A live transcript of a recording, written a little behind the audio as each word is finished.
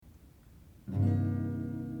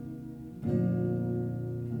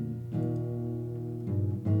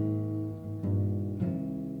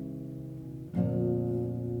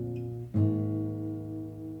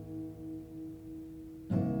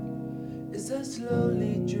I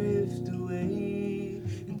slowly drift away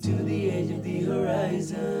into the edge of the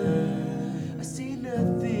horizon. I see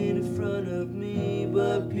nothing in front of me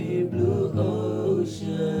but pure blue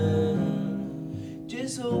ocean.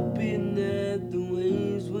 Just hoping that the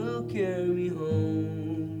waves will carry